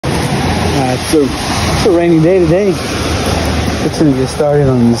It's a rainy day today. It's gonna get started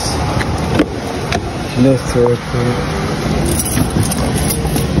on this lift real quick.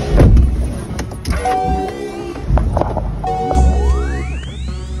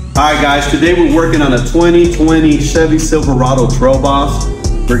 Alright guys, today we're working on a 2020 Chevy Silverado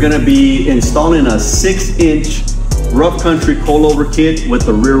Trailboss. We're gonna be installing a 6-inch rough country coilover kit with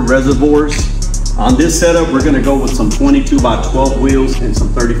the rear reservoirs. On this setup, we're gonna go with some 22x12 wheels and some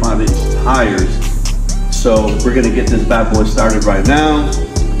 35-inch tires. So we're gonna get this bad boy started right now,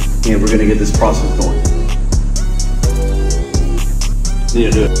 and we're gonna get this process going.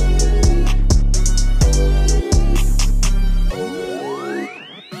 Need to do it.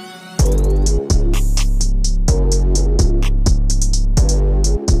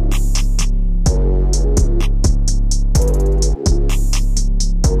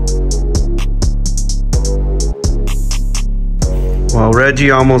 Well,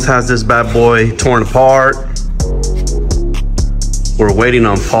 Reggie almost has this bad boy torn apart. We're waiting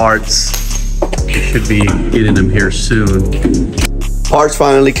on parts. We should be getting them here soon. Parts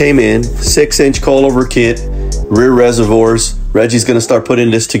finally came in. 6-inch coilover kit, rear reservoirs. Reggie's gonna start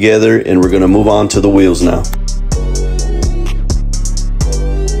putting this together and we're gonna move on to the wheels now.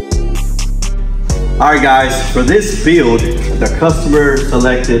 All right guys, for this build, the customer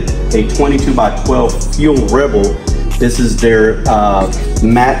selected a 22x12 Fuel Rebel. This is their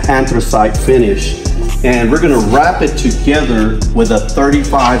matte anthracite finish. And we're gonna wrap it together with a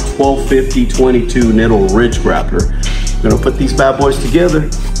 35 1250 22 Nitto Ridge Grappler. We're gonna put these bad boys together.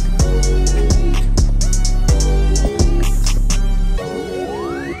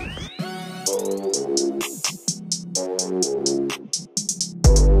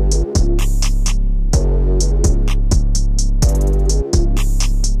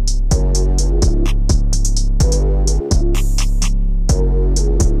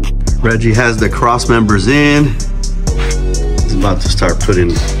 Reggie has the cross members in. He's about to start putting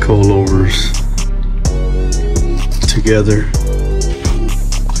coilovers together.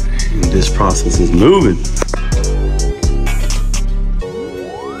 And this process is moving.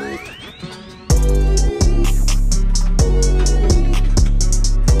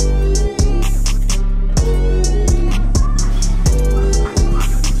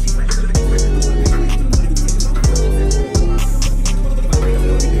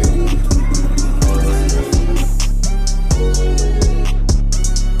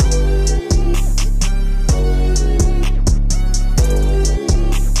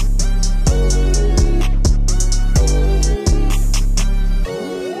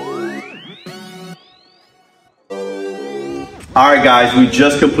 All right guys, we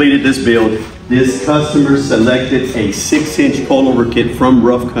just completed this build. This customer selected a 6-inch coilover kit from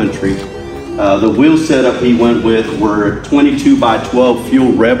Rough Country. The wheel setup he went with were 22x12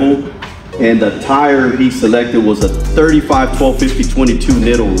 Fuel Rebel, and the tire he selected was a 35 1250 22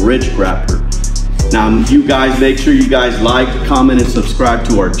 Nitto Ridge Grappler. Now you guys, make sure you guys like, comment, and subscribe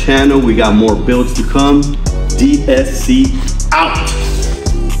to our channel. We got more builds to come. DSC out.